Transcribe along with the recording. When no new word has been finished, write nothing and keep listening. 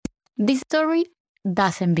This story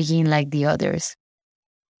doesn't begin like the others.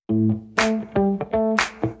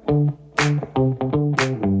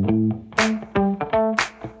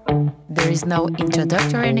 There is no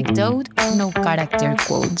introductory anecdote, no character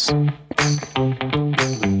quotes.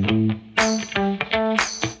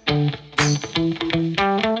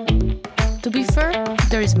 To be fair,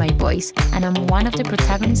 there is my voice, and I'm one of the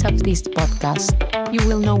protagonists of this podcast. You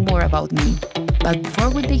will know more about me. But before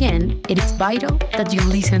we begin, it is vital that you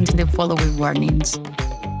listen to the following warnings.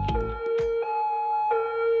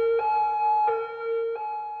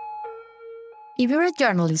 If you're a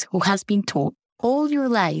journalist who has been told all your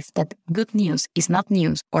life that good news is not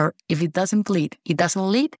news, or if it doesn't bleed, it doesn't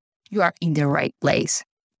lead, you are in the right place.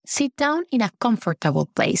 Sit down in a comfortable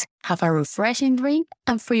place, have a refreshing drink,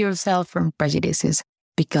 and free yourself from prejudices.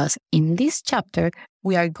 Because in this chapter,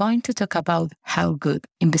 we are going to talk about how good,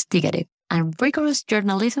 investigative, and rigorous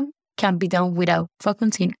journalism can be done without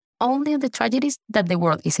focusing only on the tragedies that the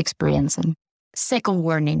world is experiencing. Second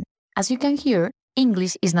warning, as you can hear,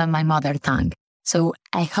 English is not my mother tongue. So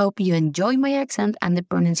I hope you enjoy my accent and the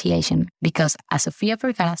pronunciation, because as Sofia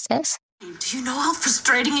Vergara says, do you know how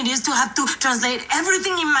frustrating it is to have to translate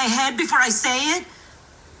everything in my head before I say it?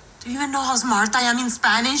 Do you even know how smart I am in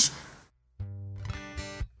Spanish?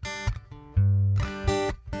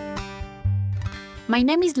 My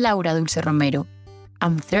name is Laura Dulce Romero.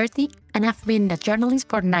 I'm 30 and I've been a journalist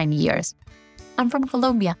for 9 years. I'm from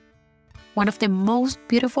Colombia, one of the most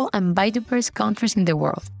beautiful and biodiverse countries in the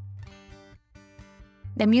world.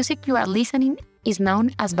 The music you are listening is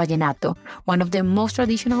known as vallenato, one of the most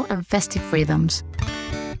traditional and festive rhythms.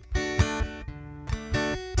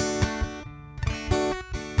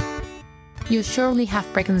 You surely have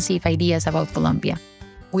preconceived ideas about Colombia.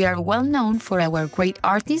 We are well known for our great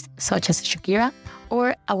artists such as Shakira,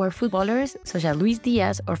 or our footballers such as Luis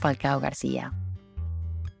Diaz or Falcao Garcia.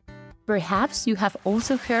 Perhaps you have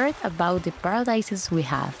also heard about the paradises we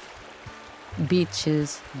have.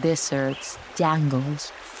 Beaches, deserts, jungles,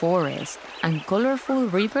 forests, and colorful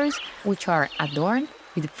rivers which are adorned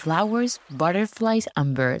with flowers, butterflies,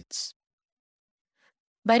 and birds.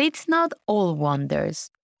 But it's not all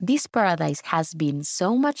wonders. This paradise has been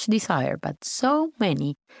so much desired by so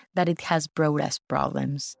many that it has brought us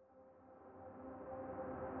problems.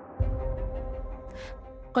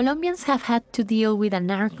 Colombians have had to deal with an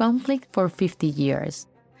armed conflict for 50 years,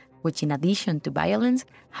 which in addition to violence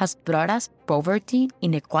has brought us poverty,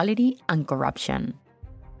 inequality, and corruption.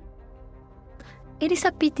 It is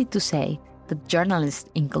a pity to say that journalists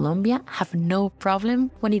in Colombia have no problem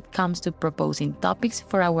when it comes to proposing topics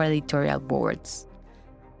for our editorial boards.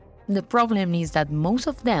 The problem is that most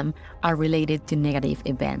of them are related to negative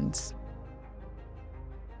events.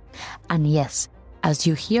 And yes, as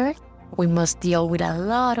you hear, we must deal with a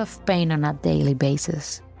lot of pain on a daily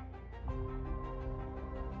basis.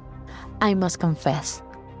 I must confess,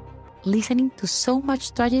 listening to so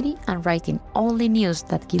much tragedy and writing only news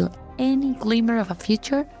that kill any glimmer of a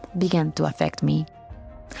future began to affect me.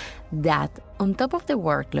 That, on top of the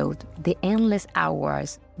workload, the endless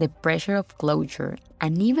hours, the pressure of closure,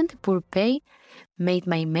 and even the poor pay, made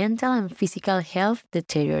my mental and physical health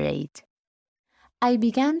deteriorate. I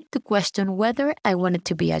began to question whether I wanted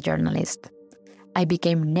to be a journalist. I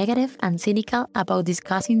became negative and cynical about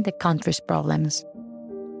discussing the country's problems.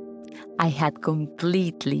 I had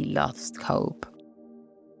completely lost hope.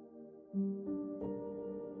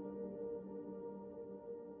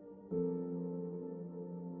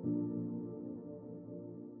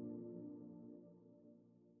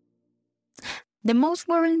 The most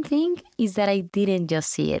worrying thing is that I didn't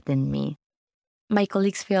just see it in me. My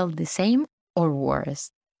colleagues felt the same or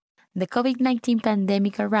worse. The COVID-19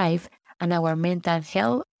 pandemic arrived and our mental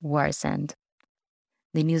health worsened.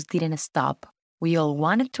 The news didn't stop. We all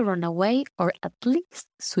wanted to run away or at least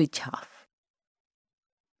switch off.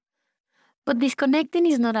 But disconnecting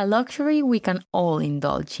is not a luxury we can all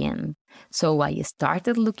indulge in. So I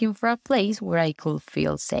started looking for a place where I could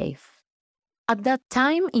feel safe. At that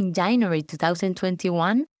time, in January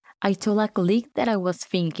 2021, I told a colleague that I was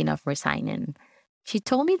thinking of resigning. She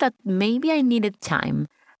told me that maybe I needed time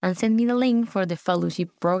and sent me the link for the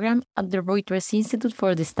fellowship program at the Reuters Institute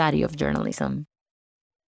for the Study of Journalism.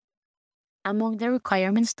 Among the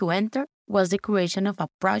requirements to enter was the creation of a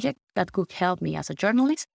project that could help me as a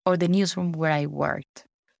journalist or the newsroom where I worked.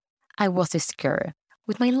 I was scared.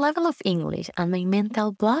 With my level of English and my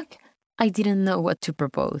mental block, I didn't know what to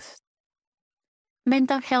propose.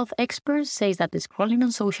 Mental health experts say that scrolling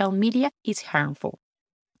on social media is harmful.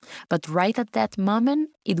 But right at that moment,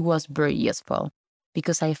 it was very useful,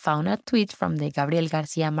 because I found a tweet from the Gabriel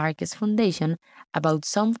Garcia Marquez Foundation about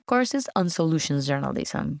some courses on solutions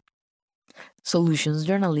journalism. Solutions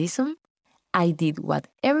journalism? I did what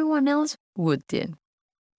everyone else would do.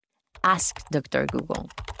 Ask Dr. Google.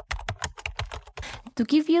 To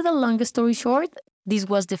give you the longest story short, this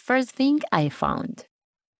was the first thing I found.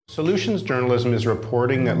 Solutions journalism is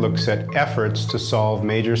reporting that looks at efforts to solve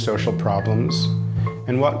major social problems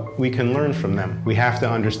and what we can learn from them. We have to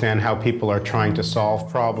understand how people are trying to solve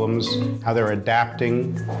problems, how they're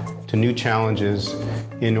adapting to new challenges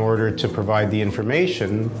in order to provide the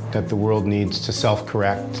information that the world needs to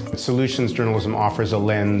self-correct. Solutions journalism offers a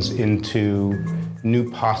lens into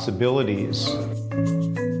new possibilities.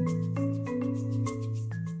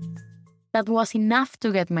 That was enough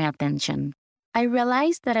to get my attention. I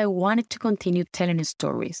realized that I wanted to continue telling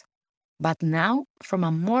stories, but now from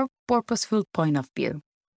a more purposeful point of view.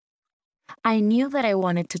 I knew that I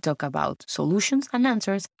wanted to talk about solutions and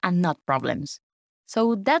answers and not problems.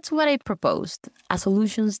 So that's what I proposed, a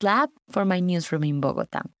solutions lab for my newsroom in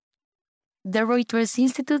Bogota. The Reuters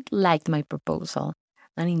Institute liked my proposal,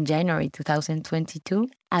 and in January 2022,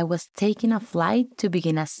 I was taking a flight to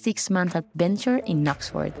begin a 6-month adventure in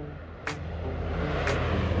Oxford,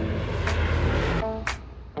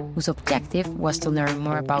 whose objective was to learn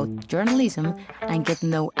more about journalism and get to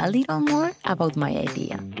know a little more about my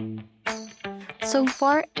idea. So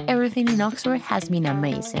far, everything in Oxford has been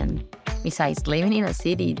amazing. Besides living in a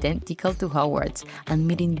city identical to Howard's and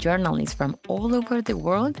meeting journalists from all over the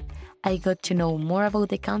world, I got to know more about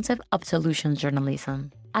the concept of solutions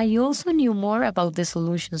journalism. I also knew more about the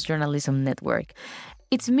Solutions Journalism Network.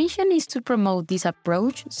 Its mission is to promote this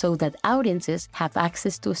approach so that audiences have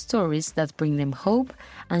access to stories that bring them hope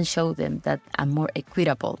and show them that a more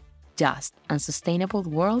equitable, just, and sustainable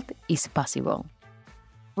world is possible.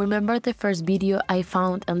 Remember the first video I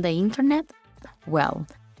found on the internet? Well,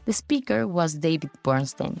 the speaker was David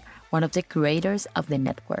Bernstein, one of the creators of the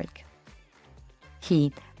network.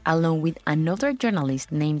 He, along with another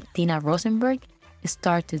journalist named Tina Rosenberg,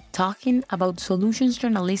 started talking about solutions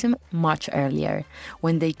journalism much earlier,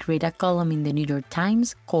 when they created a column in the New York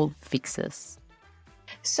Times called Fixes.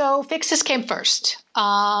 So Fixes came first.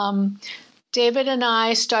 David and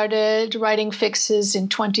I started writing Fixes in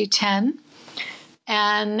 2010.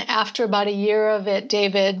 And after about a year of it,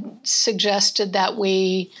 David suggested that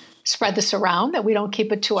we spread this around, that we don't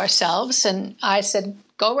keep it to ourselves. And I said,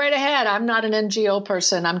 go right ahead. I'm not an NGO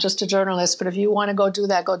person. I'm just a journalist. But if you want to go do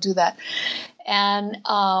that, go do that. And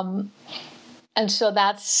so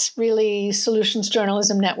that's really Solutions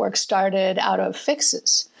Journalism Network started out of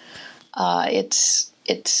Fixes. It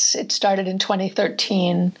started in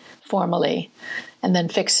 2013 formally, and then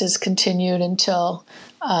Fixes continued until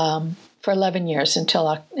for 11 years until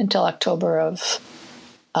October of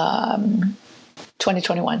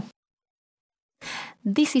 2021.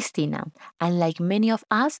 This is Tina, and like many of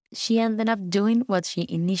us, she ended up doing what she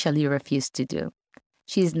initially refused to do.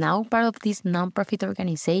 She is now part of this nonprofit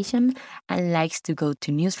organization and likes to go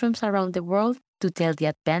to newsrooms around the world to tell the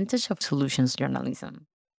advantage of solutions journalism.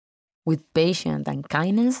 With patience and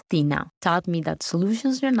kindness, Tina taught me that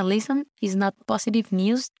solutions journalism is not positive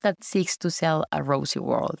news that seeks to sell a rosy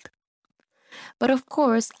world. But of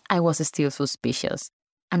course, I was still suspicious,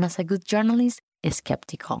 and as a good journalist,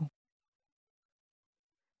 skeptical.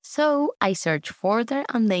 So I searched further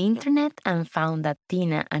on the internet and found that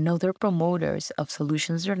Tina and other promoters of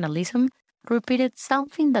solutions journalism repeated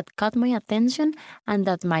something that caught my attention and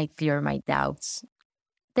that might clear my doubts.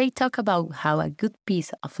 They talk about how a good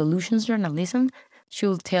piece of solutions journalism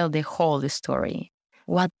should tell the whole story.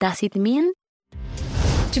 What does it mean?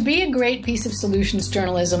 To be a great piece of solutions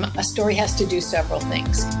journalism, a story has to do several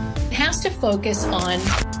things. It has to focus on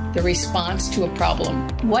the response to a problem.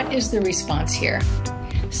 What is the response here?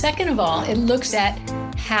 Second of all, it looks at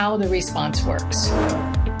how the response works.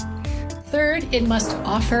 Third, it must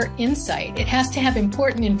offer insight. It has to have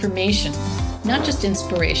important information, not just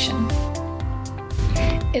inspiration.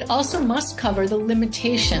 It also must cover the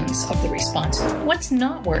limitations of the response. What's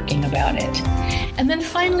not working about it? And then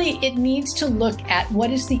finally, it needs to look at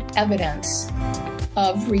what is the evidence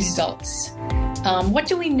of results. What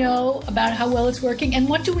do we know about how well it's working, and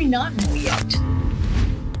what do we not know yet?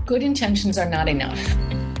 Good intentions are not enough.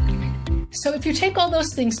 So if you take all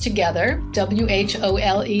those things together,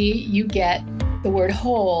 WHOLE, you get the word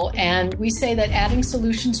whole, and we say that adding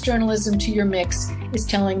solutions journalism to your mix is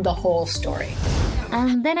telling the whole story.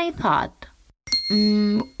 And then I thought,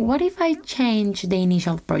 what if I change the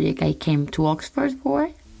initial project I came to Oxford for?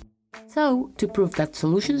 So, to prove that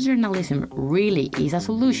solutions journalism really is a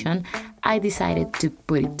solution, I decided to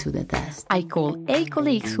put it to the test. I called 8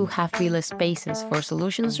 colleagues who have built spaces for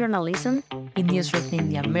solutions journalism in newsrooms in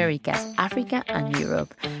the Americas, Africa, and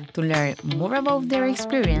Europe to learn more about their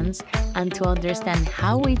experience and to understand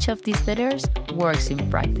how each of these letters works in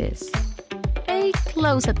practice. Pay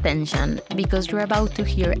close attention because you're about to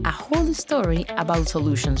hear a whole story about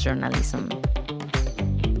solutions journalism.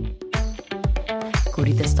 Could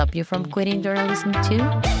it stop you from quitting journalism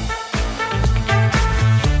too?